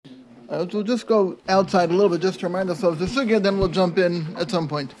We'll just go outside a little bit just to remind ourselves the sugya, then we'll jump in at some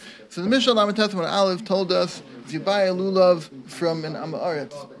point. So the Mishnah Lamed Testament Aleph told us if you buy a lulav from an Am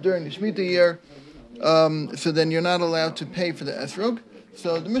Haaretz during the Shemitah year, so then you're not allowed to pay for the esrog.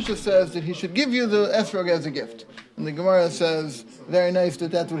 So the Mishnah says that he should give you the esrog as a gift. And the Gemara says, very nice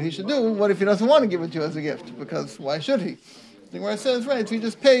that that's what he should do. What if he doesn't want to give it to you as a gift? Because why should he? The Gemara says, right, so you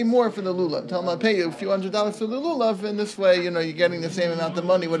just pay more for the lulav. Tell him I'll pay you a few $100s for the lulav, and this way, you're getting the same amount of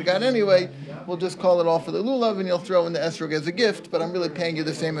money would have got anyway. We'll just call it all for the lulav, and you'll throw in the esrog as a gift, but I'm really paying you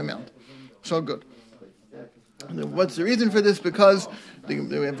the same amount. So good. What's the reason for this? Because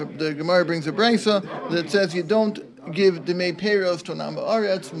the Gemara brings a brisa that says you don't give demei peros to an Am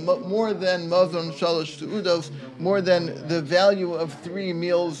Haaretz more than mazon shalosh su'udos, more than the value of 3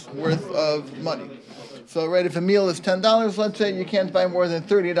 meals worth of money. So, right, if a meal is $10, let's say, you can't buy more than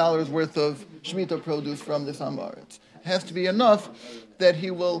 $30 worth of Shemitah produce from this Am Haaretz. It has to be enough that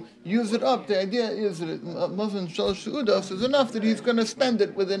he will use it up. The idea is that mazon shalosh su'udos is enough that he's going to spend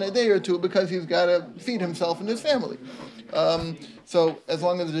it within a day or two because he's got to feed himself and his family. So, as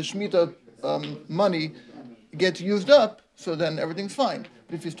long as the Shemitah money gets used up, so then everything's fine.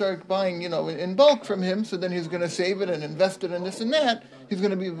 But if you start buying, in bulk from him, so then he's going to save it and invest it in this and that, he's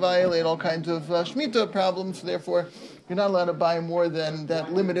going to violate all kinds of Shemitah problems. So therefore, you're not allowed to buy more than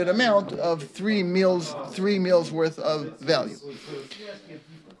that limited amount of 3 meals worth of value.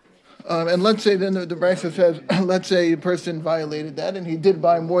 And let's say then the Brisa says, let's say a person violated that and he did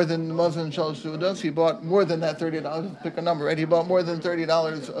buy more than the mazon shalosh su'udos. He bought more than that $30. Pick a number, right? He bought more than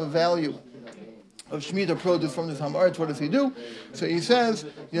 $30 of value of Shemitah produce from this Am Haaretz. What does he do? So he says,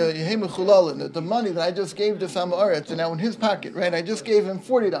 that the money that I just gave to Am Haaretz, and now in his pocket, right? I just gave him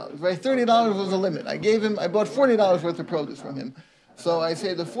 $40, right? $30 was the limit. I bought $40 worth of produce from him. So I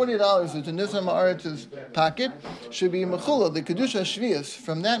say the $40 that's in this Am Haaretz's pocket should be mechula. The kedusha shvius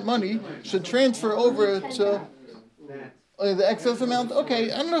from that money should transfer over to the excess amount.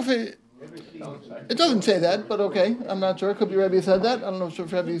 Okay, I don't know if it doesn't say that, but okay, I'm not sure. Could be Rebbe said that. I don't know if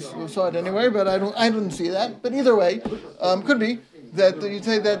Rebbe saw it anywhere, but I didn't see that. But either way, could be that you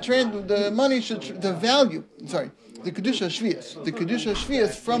say that the money should the kedusha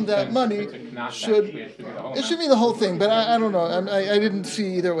shvius from that money should be the whole thing. But I don't know. I didn't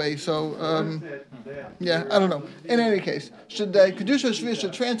see either way. So I don't know. In any case, should the kedusha shvius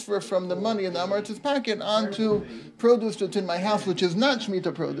should transfer from the money in the Am Haaretz's pocket onto produce that's in my house, which is not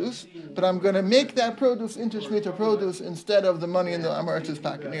Shemitah produce, but I'm going to make that produce into Shemitah produce instead of the money in the Am Haaretz's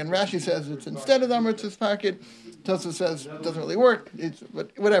pocket. Again, Rashi says it's instead of the Am Haaretz's pocket. Tosfos says it doesn't really work. But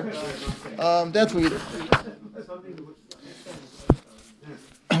whatever. That's what you do.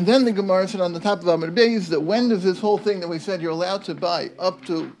 And then the Gemara said on the top of Amud Beis that when does this whole thing that we said you're allowed to buy up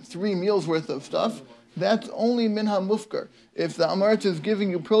to 3 meals worth of stuff, that's only minha mufkar. If the Am Haaretz is giving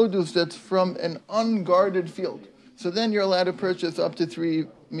you produce that's from an unguarded field, so then you're allowed to purchase up to 3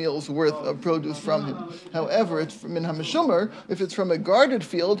 meals worth of produce from him. However, it's from minha meshumer. If it's from a guarded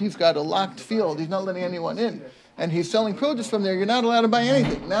field, he's got a locked field. He's not letting anyone in. And he's selling produce from there, you're not allowed to buy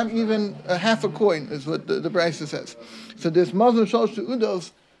anything, not even a half a coin, is what the Brisa says. So this mazon shalosh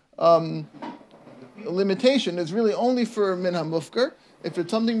su'udos limitation is really only for minha mufkar. If it's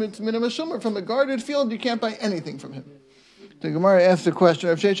something that's minha meshumer, from a guarded field, you can't buy anything from him. The Gemara asks the question,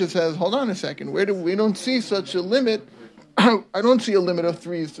 Rav Shesha says, hold on a second, we don't see such a limit. I don't see a limit of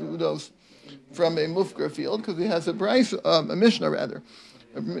 3 su'udos from a mufkar field, because he has a Mishnah in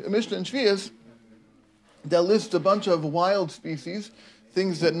Shvius, that lists a bunch of wild species,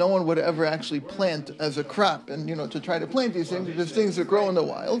 things that no one would ever actually plant as a crop. And, to try to plant these things, there's things that grow in the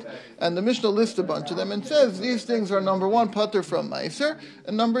wild. And the Mishnah lists a bunch of them and says these things are, number 1, patur from Meiser,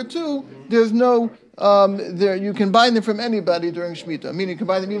 and number 2, there's no, you can buy them from anybody during Shemitah. Meaning you can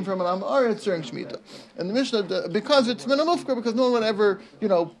buy them even from an Am Haaretz during Shemitah. And the Mishnah, because it's min mufkar, because no one would ever,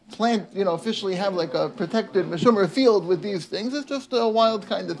 plant, officially have like a protected meshumer field with these things, it's just a wild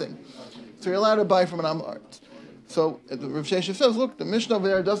kind of thing. So you're allowed to buy from an Am Haaretz. So Rav Shesha says, look, the Mishnah over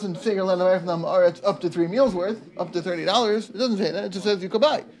there doesn't say you're allowed to buy from an Am Haaretz up to 3 meals worth, up to $30. It doesn't say that. It just says you could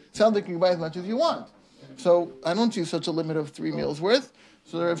buy. It sounds like you can buy as much as you want. So I don't see such a limit of 3 meals worth.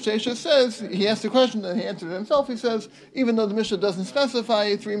 So Rav Shesha says, he asked the question and he answered it himself. He says, even though the Mishnah doesn't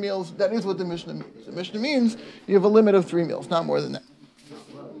specify 3 meals, that is what the Mishnah means. The Mishnah means you have a limit of 3 meals, not more than that.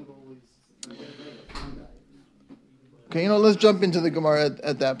 Okay, let's jump into the Gemara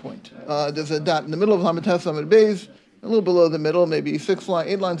at that point. There's a dot in the middle of Lamed Amud Beis, a little below the middle, maybe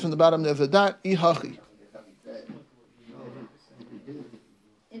 8 lines from the bottom. There's a dot, ihachi.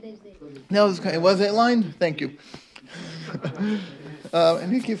 No, it was 8 line. Thank you.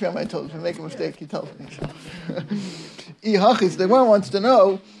 And he keeps me on my toes. If I make a mistake, he tells me. Ihachis, the one wants to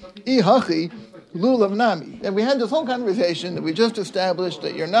know Ihachi lulav nami. And we had this whole conversation that we just established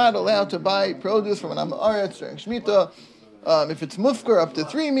that you're not allowed to buy produce from an Am Haaretz during Shemitah. If it's mufkar, up to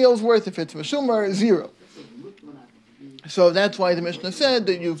 3 meals worth. If it's meshumar, 0. So that's why the Mishnah said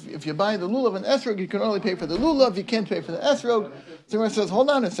that if you buy the lulav and esrog, you can only pay for the lulav, you can't pay for the esrog. So Gemara says, hold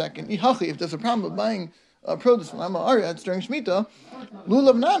on a second. Ihachi, if there's a problem with buying produce from Am Haaretz during Shemitah,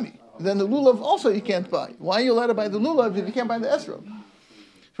 lulav nami. Then the lulav also you can't buy. Why are you allowed to buy the lulav if you can't buy the esrog?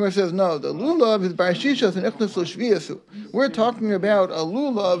 Gemara says, no, the lulav is bar shishas and ichnas l'shviyasu. We're talking about a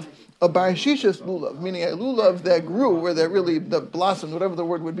lulav, a bar shishas lulav, meaning a lulav that grew, where that blossomed, whatever the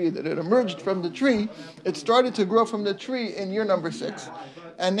word would be, that it emerged from the tree. It started to grow from the tree in year number 6.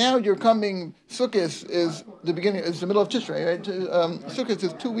 And now you're coming, Sukkot is the beginning, it's the middle of Tishrei, right? Sukkot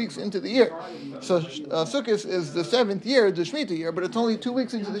is 2 weeks into the year. So Sukkot is the 7th year, the Shemitah year, but it's only 2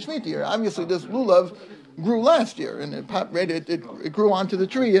 weeks into the Shemitah year. Obviously, this lulav grew last year, and it grew onto the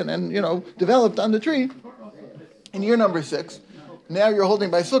tree and developed on the tree in year number 6. Now you're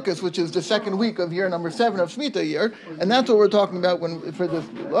holding by Sukkot, which is the 2nd week of year number 7 of Shemitah year, and that's what we're talking about for this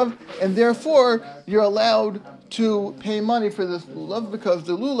lulav. And therefore, you're allowed to pay money for this lulav because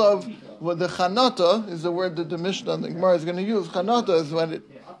the lulav, the chanata is the word that the Mishnah and the Gemara is going to use. Chanata is when it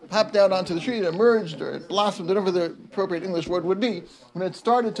popped out onto the tree, it emerged or it blossomed, whatever the appropriate English word would be. When it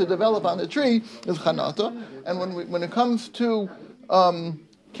started to develop on the tree, is chanata. And when it comes to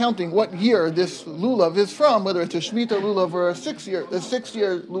counting what year this lulav is from, whether it's a Shemitah lulav or a 6-year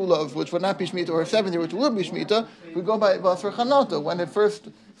lulav, which would not be Shemitah, or a 7th year, which will be Shemitah, we go by Basar Chanata, when it first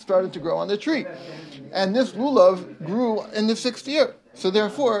started to grow on the tree. And this lulav grew in the 6th year. So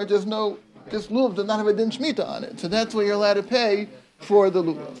therefore, this lulav does not have a din Shemitah on it. So that's what you're allowed to pay for the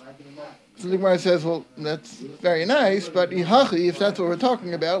lulav. So the Gemara says, well, that's very nice, but Ihachi, if that's what we're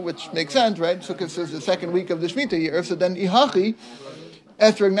talking about, which makes sense, right? Sukkot is the 2nd week of the Shemitah year, so then Ihachi,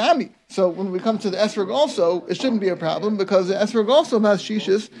 esrog nami. So when we come to the esrog also, it shouldn't be a problem because the esrog also has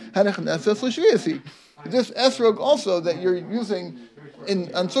shishis hanechnesses l'shviyasi. This esrog also that you're using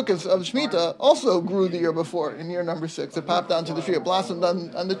on Sukkot of Shemitah also grew the year before in year number 6. It popped onto the tree, it blossomed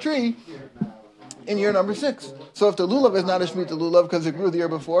on the tree in year number 6. So if the lulav is not a Shemitah lulav because it grew the year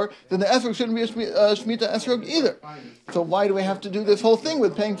before, then the esrog shouldn't be a Shemitah esrog either. So why do we have to do this whole thing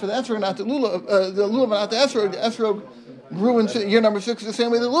with paying for the esrog, not the lulav, the lulav not the esrog? The esrog grew in year number 6 the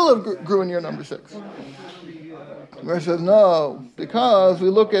same way the lulav grew in year number 6. Gemara says no, because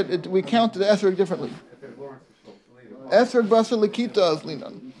we count the esrog differently. Esrog basar likita is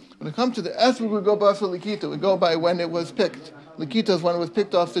linan. When it comes to the esrog, we go basar likita. We go by when it was picked. Likita is when it was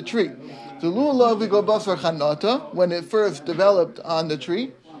picked off the tree. The lulav, we go basar chanata, when it first developed on the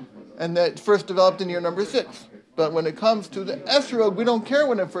tree, and that first developed in year number 6. But when it comes to the esrog, we don't care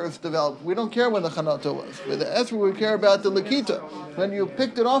when it first developed. We don't care when the chanata was. With the esrog, we care about the likita, when you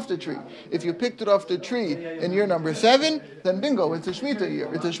picked it off the tree. If you picked it off the tree in year number 7, then bingo, it's a Shemitah year.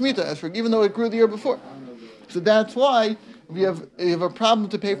 It's a Shemitah esrog, even though it grew the year before. So that's why you have a problem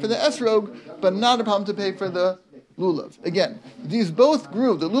to pay for the esrog, but not a problem to pay for the lulav. Again, these both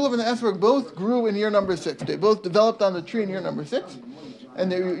grew. The lulav and the esrog both grew in year number 6. They both developed on the tree in year number 6.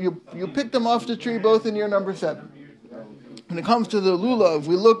 And you picked them off the tree both in year number 7. When it comes to the lulav,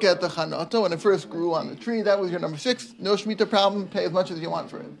 we look at the chanata, when it first grew on the tree, that was year number 6. No Shemitah problem, pay as much as you want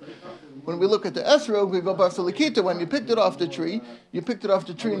for it. When we look at the esrog, we go basar likita. When you picked it off the tree in the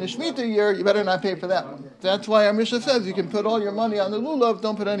Shemitah year, you better not pay for that one. That's why our Mishnah says you can put all your money on the lulav,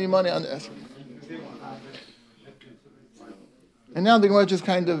 don't put any money on the esrog. And now the Gemara is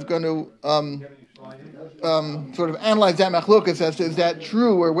kind of going to sort of analyze that machlokas as to is that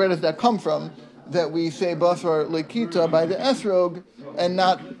true or where does that come from that we say basar likita by the esrog and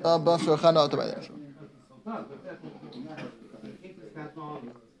not basar chanata by the esrog.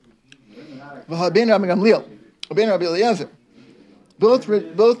 V'habein Rabbi Gamliel, Rabbi Eliezer, both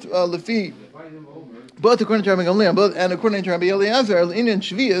according to Rabbi Gamliel, and according to Rabbi Eliezer, in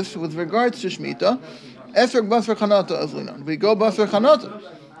Shvius with regards to Shemitah, esrog basar chanata as linan. We go basar chanata.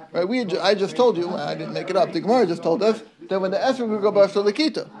 Right? I just told you, I didn't make it up. The Gemara just told us that when the esrog we go basar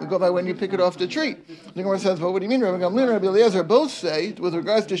likita, we go by when you pick it off the tree. The Gemara says, well, what do you mean? Rabbi Gamliel and Rabbi Eliezer both say, with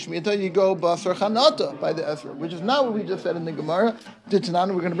regards to Shemitah, you go basar chanata by the esrog, which is not what we just said in the Gemara. We're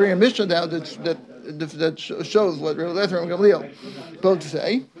going to bring a Mishnah down that shows what Rabbi Eliezer and Rabbi Gamliel both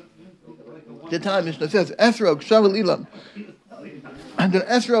say. The Tanakh Mishnah says, esrog shavel ilan. And the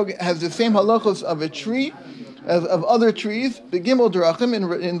esrog has the same halachos of a tree, of other trees, the gimel drachim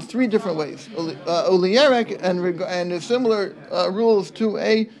in 3 different ways. Oliyerek and similar rules to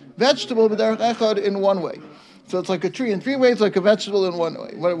a vegetable b'derech echad in 1 way. So it's like a tree in 3 ways, like a vegetable in 1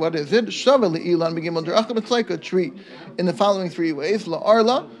 way. What is it? Shavel ilan b'gimel drachim. It's like a tree in the following 3 ways.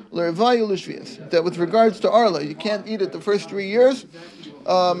 La'arla, l'revayu l'shvius. That with regards to Arla, you can't eat it the first 3 years.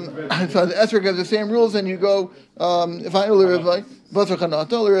 So the esrog has the same rules, and you go, if I l'revai, basar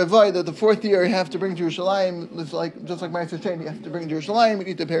chanata, l'revai, that the 4th year you have to bring to Yerushalayim, it's like, just like Ma'aser Sheni, you have to bring to Yerushalayim,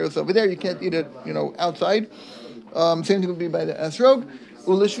 you eat the peros over there, you can't eat it, outside. Same thing would be by the esrog.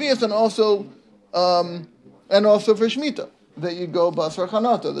 L'shvius, and also for Shemitah, that you go basar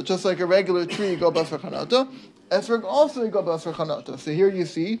chanata, that just like a regular tree, you go basar chanata. Esrog also you go basar chanata. So here you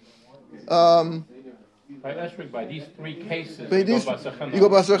see, by esrog, by these 3 cases, you go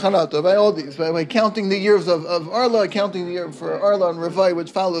basar chanata. By all these, by counting the years of Arla, counting the year for Arla and Revai,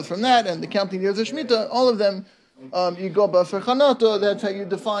 which follows from that, and the counting the years of Shemitah, all of them, you go basar chanata. That's how you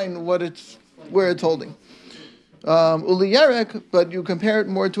define where it's holding. Uli yarek, but you compare it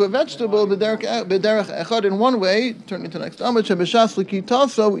more to a vegetable, b'derech echad, in one way, turning to the next amud, shebeshas likita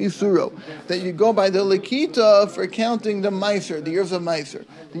so isuro, that you go by the likita for counting the meiser, the years of meiser.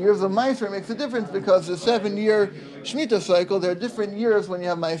 The years of meiser makes a difference because the 7-year Shemitah cycle, there are different years when you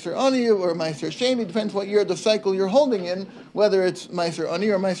have meiser ani or meiser sheni, depends what year the cycle you're holding in, whether it's meiser ani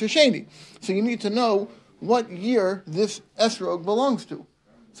or meiser sheni. So you need to know what year this esrog belongs to.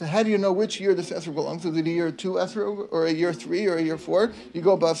 So how do you know which year this esrog belongs to? Is it a year 2 esrog, or a year 3, or a year 4? You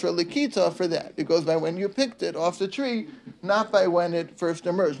go basra likita for that. It goes by when you picked it off the tree, not by when it first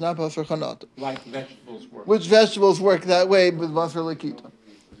emerged, not basra chanata. Like vegetables work. Which vegetables work that way with basra likita.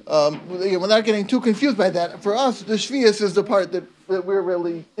 We're not getting too confused by that. For us, the shvius is the part that we're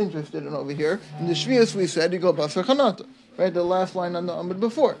really interested in over here. In the shvius, we said you go basra chanata. Right, the last line on the amud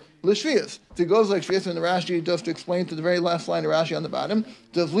before. L'shvius. It goes like shvius, and the Rashi just explained to the very last line of Rashi on the bottom.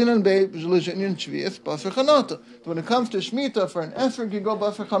 Does linan be l'shenin shvius basar chanata? When it comes to Shemitah for an esrog, you go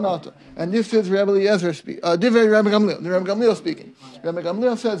basar chanata. And this is Rabbi Eliezer speaking. Divrei Rabbi Gamliel speaking. Rabbi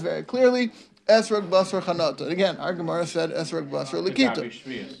Gamliel says very clearly, esrog basar chanata. Again, our Gemara said esrog basar likita.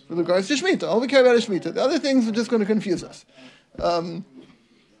 With regards to Shemitah, all we care about is Shemitah. The other things are just going to confuse us. With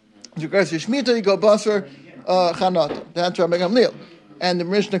regards to Shemitah, you go basar chanata. That's Rabbi Gamliel. And the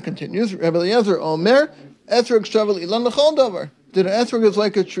Mishnah continues, Rabbi Eliezer Omer, esrog shavel ilan l'chol davar. That an esrog is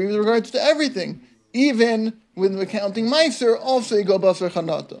like a tree with regards to everything. Even with the counting meiser, also you go basar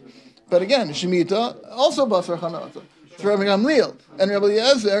chanata. But again, Shemitah, also basar chanata. It's Rabbi Gamliel and Rabbi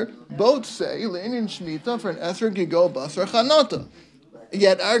Eliezer both say, in Shemitah, for an esrog you go basar chanata.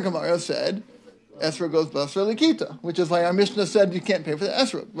 Yet our Gemara said, esrog goes basar likita, which is why our Mishnah said you can't pay for the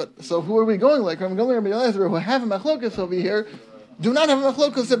esrog. But so who are we going like? Rabbi Gamliel and Rabbi Eliezer, who have a machlokas over here, do not have a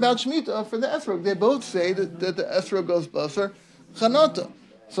machlokas about Shemitah for the esrog. They both say that the esrog goes basar chanata.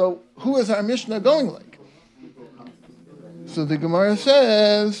 So who is our Mishnah going like? So the Gemara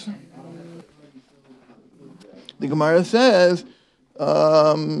says, who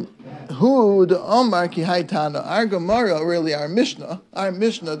the Omar ki haitana? Our Gemara, really our Mishnah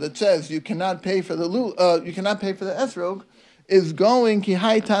that says you cannot pay for the esrog, is going ki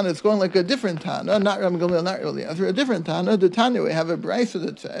haitana. It's going like a different Tana, not Rabbi Gamliel, not really Ezra, a different Tana. The Tana, we have a brisa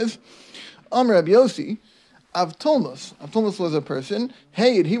that says, Amr Rabbi Yossi, Avtolmus. Avtolmus was a person.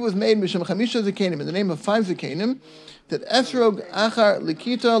 He was made Misham Chamisha Zakenim, in the name of 5 Zakenim, that Esrog Achar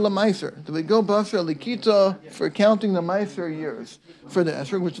Likita Lamaiser, that we go Basra Likita for counting the Maiser years for the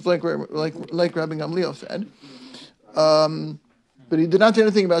Esrog, which is like Rabbi Gamliel said. But he did not say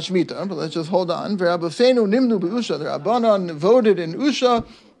anything about Shemitah. But let's just hold on. V'Rabbaseinu nimnu be'Usha. The Rabbanan voted in Usha.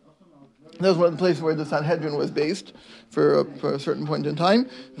 That was one of the places where the Sanhedrin was based for a certain point in time.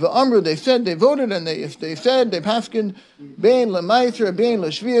 V'Amru, they voted, and they said, they paskined, bein l'maiser, bein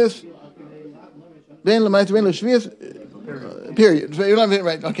l'shvius, period. So you don't have it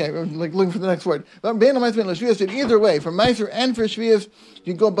right. Okay, we're like looking for the next word. But bein l'maiser, bein l'shvius, in either way, for maiser and for shvius,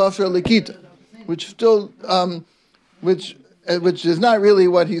 you go basra likita, which still, which is not really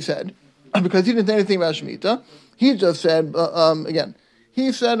what he said, because he didn't say anything about Shemitah. He just said,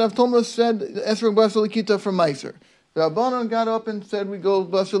 he said, Avtolmus said, esrog basar likita for meiser. The Rabbanon got up and said, we go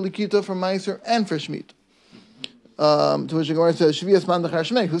basar likita for meiser and for Shemitah. To which the Gemara says, Shvias man dachar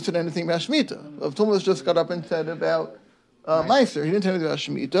shmei. Who said anything about Shemitah? Avtolmus just got up and said about meiser. He didn't say anything about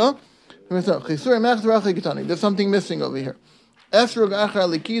Shemitah. There's something missing over here. Esrog achar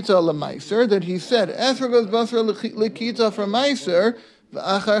likita lemeiser, that he said esrog goes basar likita for meiser,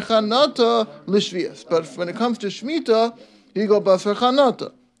 v'achar chanata l'shvius. But when it comes to Shemitah, you go basar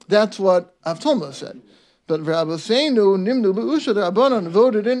chanata. That's what Avtolma said. But v'Rabbaseinu nimnu be'usha, the Rabbanan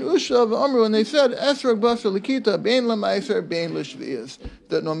voted in Usha v'amru, and they said esrog basar likita bein lemeiser bein l'shvius.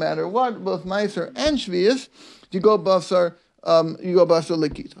 That no matter what, both meiser and shvius, you go basar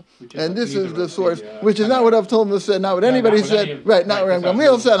likita. And this is the source, which is not what Avtolma said, not what anybody said, right, not what Rabbi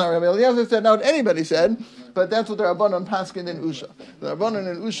Gamliel said, not what Rabbi Eliezer said, not what anybody said. but that's what the Rabbanon Paskin in Usha. The Rabbanon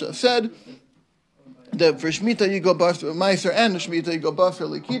in Usha said that for Shemitah you go Basar Meiser and Shemitah you go Basar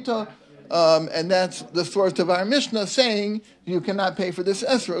Likita, and that's the source of our Mishnah saying you cannot pay for this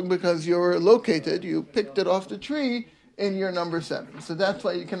esrog because you're located, you picked it off the tree in year number 7. So that's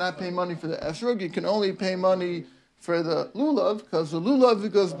why you cannot pay money for the esrog. You can only pay money for the lulav because the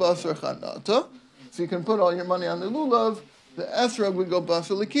lulav goes Basar Chanata. So you can put all your money on the lulav. The esrog would go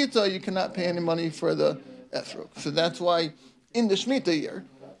Basar Likita. You cannot pay any money for the esrog. So that's why in the Shemitah year,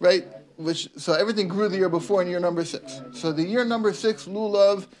 right? So everything grew the year before in year number 6. So the year number 6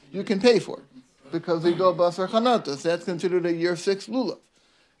 lulav you can pay for because we go basar chanata. So that's considered a year 6 lulav.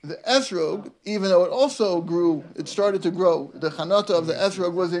 The esrog, even though it also grew, it started to grow. The chanata of the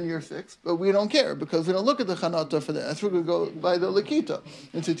esrog was in year 6, but we don't care because we don't look at the chanata for the esrog. We go by the lakita.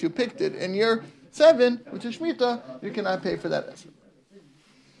 And since you picked it in year 7, which is Shemitah, you cannot pay for that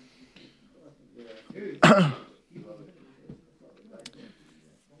esrog.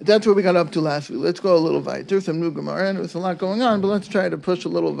 That's where we got up to last week. Let's go a little weiter. Some new Gemara, and there's a lot going on, but let's try to push a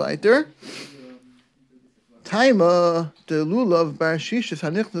little weiter. Taima the lulav bar shishis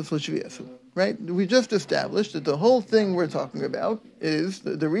hanichnas l'shviyasu. Right? We just established that the whole thing we're talking about is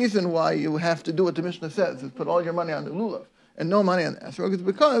the reason why you have to do what the Mishnah says is put all your money on the lulav and no money on the esrog is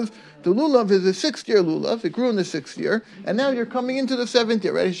because the lulav is a 6th-year lulav. It grew in the 6th year, and now you're coming into the 7th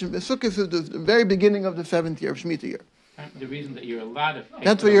year. Right? Sukkot is the very beginning of the 7th year of Shemitah year. The reason that you're allowed to pay.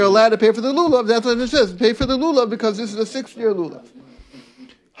 That's why you're allowed to pay for the lulav. That's what it says. Pay for the lulav because this is a 6th-year lulav.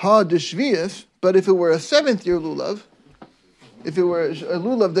 Ha deshvius, but if it were a 7th-year lulav, if it were a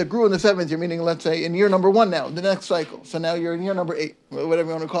lulav that grew in the 7th year, meaning let's say in year number 1 now, the next cycle. So now you're in year number 8, whatever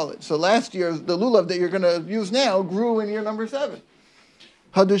you want to call it. So last year, the lulav that you're going to use now grew in year number 7.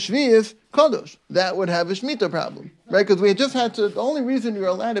 Ha deshvius kadosh. That would have a Shemitah problem, right? Because we just had to, the only reason you're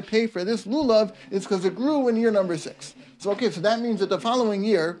allowed to pay for this lulav is because it grew in year number 6. So okay, so that means that the following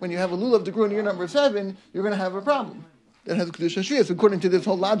year, when you have a lulav that grew in year number 7, you're going to have a problem. That has Kedusha Shvius, according to this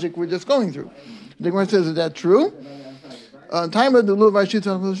whole logic we're just going through. The Gemara says, is that true? Time of the lulav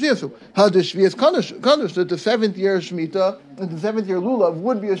Shvius, how the Shvius Kadosh, that the 7th year Shemitah, the 7th year lulav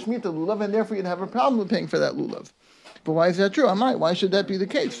would be a Shemitah lulav, and therefore you'd have a problem with paying for that lulav. But why is that true? Why should that be the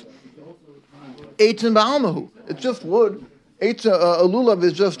case? Eitzim ba'almahu. It's just wood. A lulav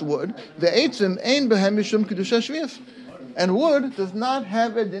is just wood. The eitzim ein behem mishum kedusha shvius. And wood does not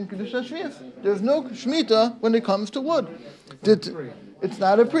have a din kedusha shvius. There's no shemitah when it comes to wood. It's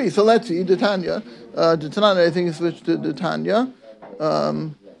not a pri. So let's see. Tanya. I think it's switched to Tanya.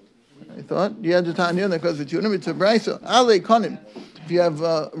 I thought. Yeah, Tanya. Because it's a brisa. Ale konim. If you have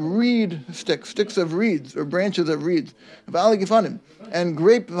reed sticks of reeds or branches of reeds, and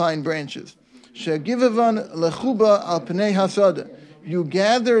grapevine branches, you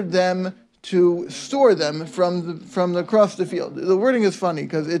gathered them to store them from across the field. The wording is funny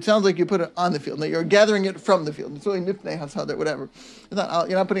because it sounds like you put it on the field. No, you're gathering it from the field. It's really mipnei hasada, whatever.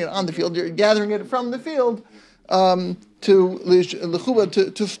 You're not putting it on the field. You're gathering it from the field to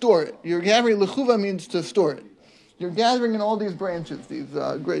store it. You're gathering lechuva means to store it. You're gathering in all these branches, these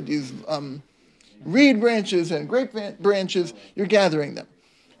reed branches and grape branches. You're gathering them.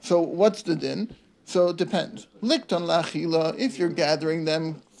 So what's the din? So it depends. Likton lachila. If you're gathering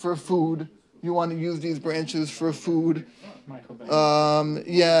them for food, you want to use these branches for food. So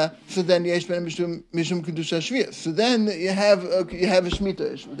then yesh ben mishum kedusha shvius. So then you have a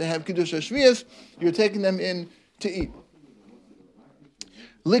shemitah issue. They have kedusha shvius. You're taking them in to eat.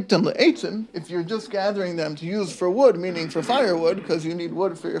 Liktam le'etzim, if you're just gathering them to use for wood, meaning for firewood, because you need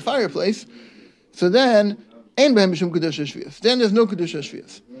wood for your fireplace, so then, ein behem mishum kedusha shvius. Then there's no kedusha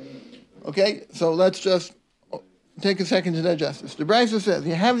shvius. Okay, so let's just take a second to digest this. The Brisa says,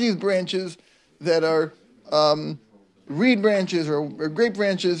 you have these branches that are reed branches or grape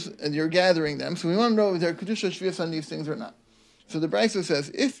branches, and you're gathering them, so we want to know if there are kedusha shvius on these things or not. So the Brisa says,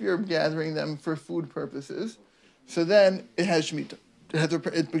 if you're gathering them for food purposes, so then it has shemitah.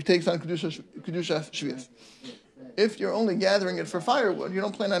 It takes on kedusha shvius. If you're only gathering it for firewood, you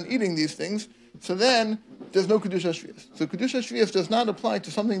don't plan on eating these things, so then there's no kedusha shvius. So kedusha shvius does not apply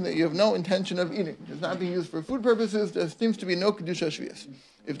to something that you have no intention of eating. It's not being used for food purposes. There seems to be no kedusha shvius.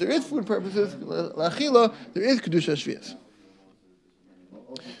 If there is food purposes, lachila, there is kedusha shvius.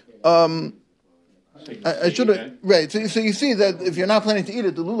 I should have, right. So you see that if you're not planning to eat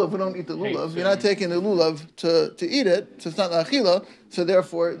it, the lulav, we don't eat the lulav. You're not taking the lulav to eat it, so it's not achila. So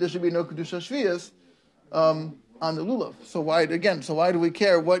therefore, there should be no kedusha shvius on the lulav. So why do we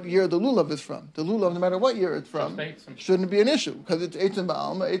care what year the lulav is from? The lulav, no matter what year it's from, shouldn't be an issue because it's eitzim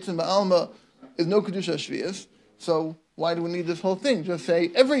ba'alma. Eitzim ba'alma is no kedusha shvius. So why do we need this whole thing? Just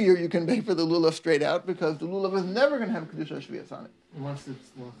say every year you can pay for the lulav straight out because the lulav is never going to have kedusha shvius on it. Unless it's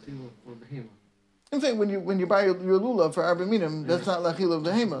lachila or behema. I'm saying when you buy your lulav for arba minim, that's not lachila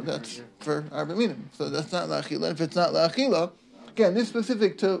behema. That's for arba minim. So that's not lachila. If it's not lachila, again, this is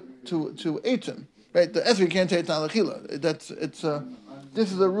specific to eitzim, right? The esrei can't say it's not lachila.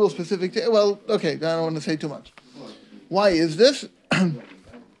 This is a rule specific to. Well, okay, I don't want to say too much. Why is this?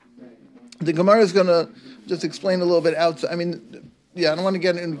 The Gemara is going to just explain a little bit outside. I mean, I don't want to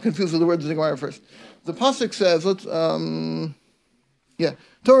get confused with the words of the Gemara first. The pasuk says, Torah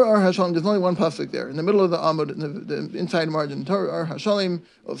Ar Hashalim. There's only one pasuk there in the middle of the Amud, in the inside margin. Torah Ar Hashalim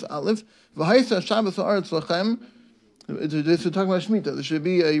of Aleph. V'haisa Shabbos Haaretz Lachem. This is talking about Shemitah. There should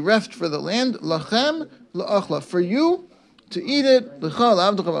be a rest for the land. Lachem la'achla, for you to eat it. L'chal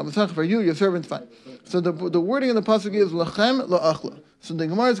avdecha v'amesach, for you, your servants, fine. So the wording in the pasuk is lachem la'achla. So the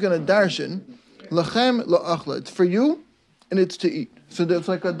Gemara is going to darshan lachem la'achla. It's for you, and it's to eat. So there's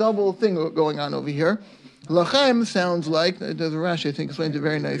like a double thing going on over here. Lachem sounds like, there's a Rashi, I think, explains it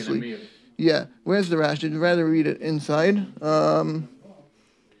very nicely. Yeah, where's the Rashi? I'd rather read it inside.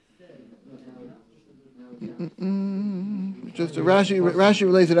 Just Rashi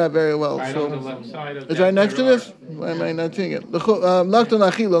relates it out very well. Right so on the left side of it's right next to this. Why am I not seeing it?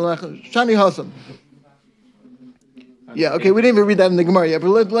 Shani Hasam. Yeah, okay, we didn't even read that in the Gemara yet, but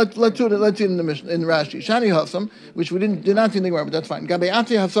let's see it in the Rashi. Shani Hasam, which we did not see in the Gemara, but that's fine.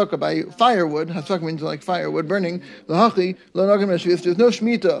 Gabeati Hasaka, by firewood. Hasaka means like firewood burning. Lahachi lo nagim shvius. There's no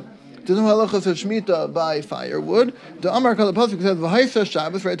shmita. There's no halachas of shmita by firewood. The Amar Kal pasuk says v'haisa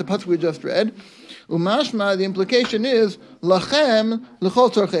Shabbos. Right, the pasuk we just read. Umashma, the implication is lachem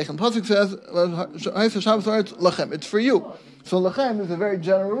l'chol tzorchechem. Pasuk says v'haisa Shabbos haaretz lachem. It's for you. So lachem is a very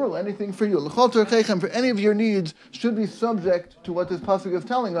general rule. Anything for you. L'chol tzorchechem, for any of your needs, should be subject to what this pasuk is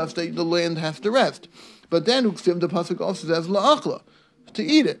telling us, that the land has to rest. But then the pasuk also says la'achla, to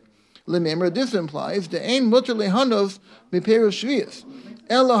eat it. L'memra, this implies the ein mutter lehanos miperu shvius.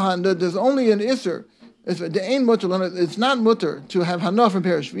 Elahan, there's only an isser. It's not mutter to have hana from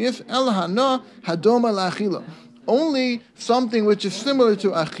perish shvius. Elahana hadoma la'achila. Only something which is similar to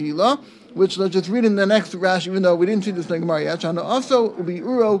achila, which let's just read in the next Rashi, even though we didn't see this in the Gemara yet. Shana also will be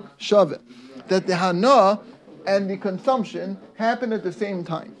uro shaveh, that the hana and the consumption happen at the same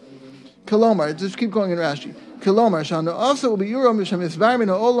time. Kolomar, just keep going in Rashi. Kolomar, shana also will be uro misham isvar min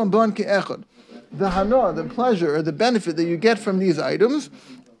ha'olam bon ke'echad. The hana, the pleasure or the benefit that you get from these items,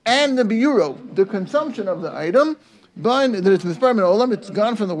 and the biuro, the consumption of the item, that it's misbar min ha'olam, it's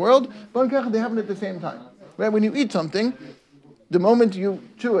gone from the world. Bon ke'echad, they happen at the same time. Right? When you eat something, the moment you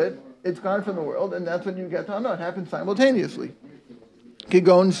chew it, it's gone from the world, and that's when you get to hana. It happens simultaneously.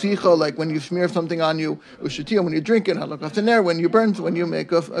 Kigon sicha, like when you smear something on you, ushatia, when you drink it, halakasaner, when you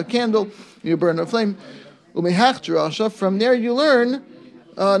make a candle, you burn a flame. From there you learn,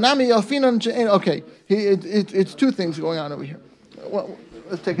 nami alfinan. Okay, it's two things going on over here. Well,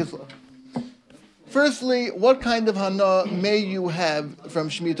 let's take it slow. Firstly, what kind of hana may you have from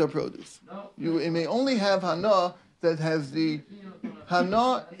Shemitah produce? You may only have hana that has the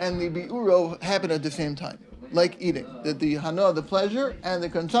hana and the biuro happen at the same time, like eating. That the hana, the pleasure, and the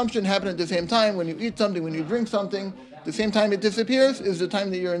consumption happen at the same time. When you eat something, when you drink something, the same time it disappears is the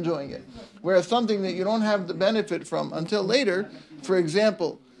time that you're enjoying it. Whereas something that you don't have the benefit from until later, for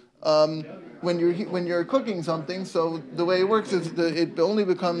example, when you're cooking something, so the way it works is it only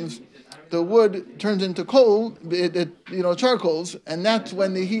becomes, the wood turns into coal, charcoals, and that's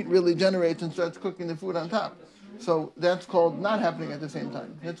when the heat really generates and starts cooking the food on top. So that's called not happening at the same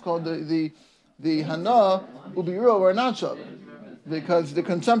time. It's called the hana ubiro or not shav, because the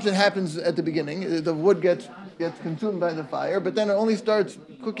consumption happens at the beginning. The wood gets consumed by the fire, but then it only starts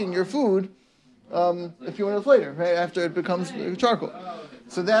cooking your food a few minutes later, right after it becomes charcoal.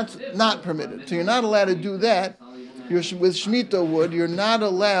 So that's not permitted. So you're not allowed to do that. With Shemitah wood, you're not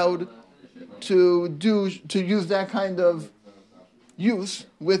allowed to use that kind of use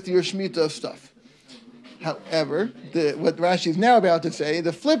with your Shemitah stuff. However, what Rashi is now about to say,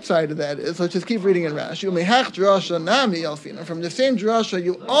 the flip side of that is, let's just keep reading in Rashi. From the same drasha,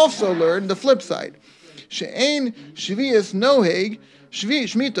 you also learn the flip side. She'ein shvius noheg,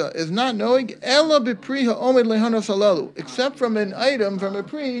 Shemitah is not noheg, ela b'pri ha'omed lehanos halalu, except from an item, from a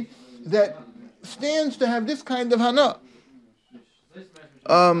pri, that stands to have this kind of hana.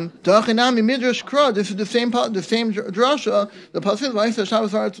 Da'achinami midrash kra. This is the same drasha. The pasuk v'haisa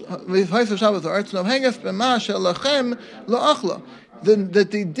Shabbos haaretz noheges b'ma shelachem la'achla. That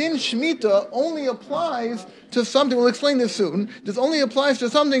the din shmita only applies to something. We'll explain this soon. This only applies to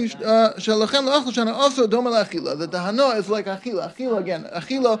something shelachem la'achla shana also doma la'achila. That the hana is like achila. Achila again.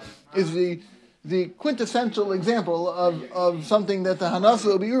 Achila is the quintessential example of something that the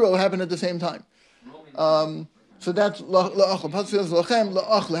Hanasa or Biuro happened at the same time. So that's la'achla. Pasuk says lachem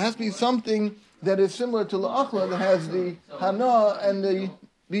la'achla. It has to be something that is similar to la'achla, that has the Hana and the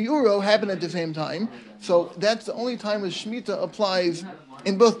Biuro happen at the same time. So that's the only time a Shemitah applies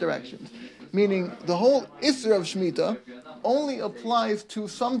in both directions. Meaning the whole Isra of Shemitah only applies to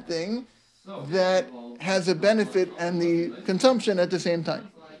something that has a benefit and the consumption at the same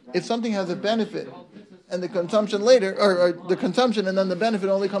time. If something has a benefit and the consumption later, or the consumption and then the benefit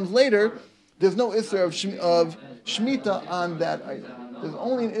only comes later, there's no Isra of Shemitah on that item. There's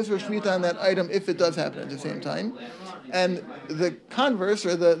only an Isra of Shemitah on that item if it does happen at the same time. And the converse,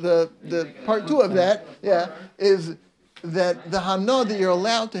 or the part two of that, is that the Hana that you're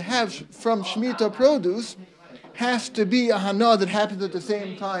allowed to have from Shemitah produce has to be a Hana that happens at the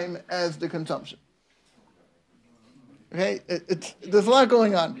same time as the consumption. Okay? There's a lot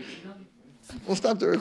going on. We'll stop there.